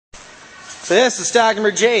This is stock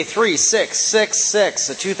number J3666,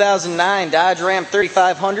 a 2009 Dodge Ram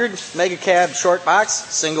 3500 Mega Cab Short Box,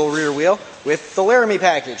 single rear wheel with the Laramie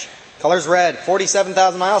package. Color's red,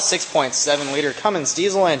 47,000 miles, 6.7 liter Cummins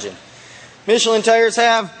diesel engine. Michelin tires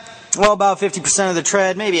have, well, about 50% of the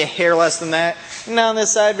tread, maybe a hair less than that. And on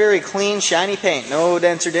this side, very clean, shiny paint. No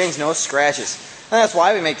dents or dings, no scratches. And that's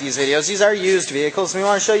why we make these videos. These are used vehicles, and we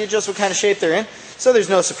want to show you just what kind of shape they're in, so there's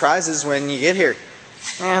no surprises when you get here.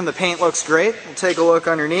 And the paint looks great. We'll take a look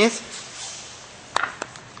underneath.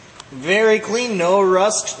 Very clean, no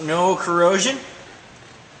rust, no corrosion.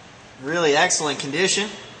 Really excellent condition.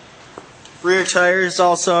 Rear tires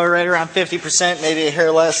also right around 50%, maybe a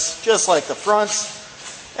hair less, just like the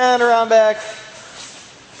fronts. And around back,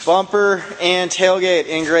 bumper and tailgate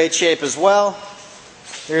in great shape as well.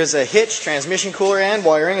 There's a hitch, transmission cooler, and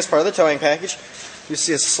wiring as part of the towing package. You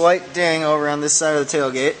see a slight ding over on this side of the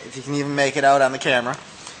tailgate, if you can even make it out on the camera.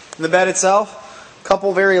 In the bed itself, a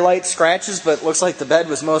couple very light scratches, but looks like the bed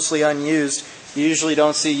was mostly unused. You usually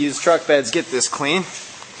don't see used truck beds get this clean,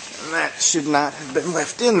 and that should not have been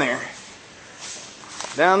left in there.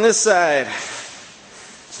 Down this side,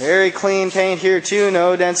 very clean paint here too,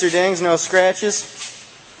 no dents or dings, no scratches.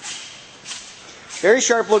 Very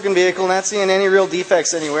sharp looking vehicle, not seeing any real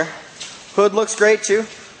defects anywhere. Hood looks great too.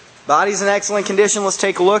 Body's in excellent condition. Let's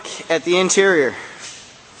take a look at the interior.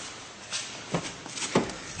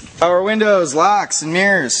 Power windows, locks and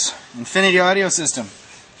mirrors, Infinity audio system,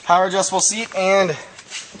 power adjustable seat, and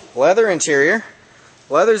leather interior.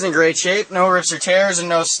 Leather's in great shape, no rips or tears and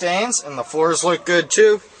no stains, and the floors look good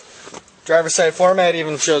too. Driver's side floor mat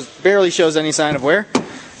even barely shows any sign of wear.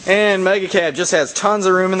 And Mega Cab just has tons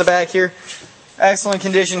of room in the back here. Excellent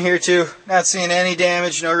condition here too. Not seeing any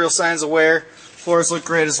damage, no real signs of wear. Floors look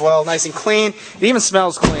great as well, nice and clean. It even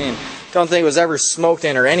smells clean. Don't think it was ever smoked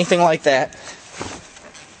in or anything like that.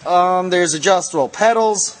 There's adjustable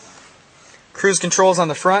pedals, cruise controls on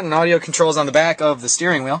the front, and audio controls on the back of the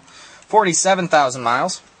steering wheel. 47,000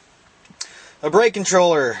 miles. A brake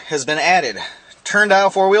controller has been added. Turn dial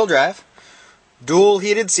 4-wheel drive, dual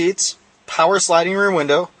heated seats, power sliding rear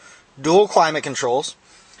window, dual climate controls,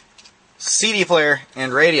 CD player,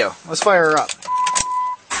 and radio. Let's fire her up.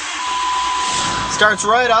 Starts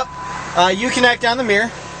right up. Uconnect on the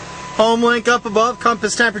mirror. Home link up above.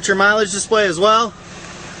 Compass temperature mileage display as well.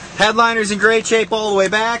 Headliner's in great shape all the way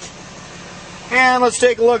back. And let's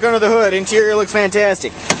take a look under the hood. Interior looks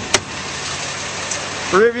fantastic.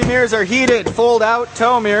 Rearview mirrors are heated, fold out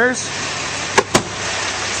tow mirrors.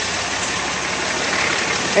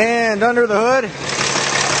 And under the hood,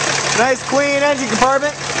 nice clean engine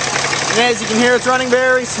compartment. And as you can hear, it's running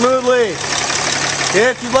very smoothly.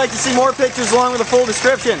 If you'd like to see more pictures along with a full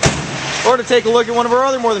description, or to take a look at one of our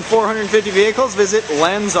other more than 450 vehicles, visit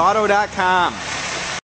lenzauto.com.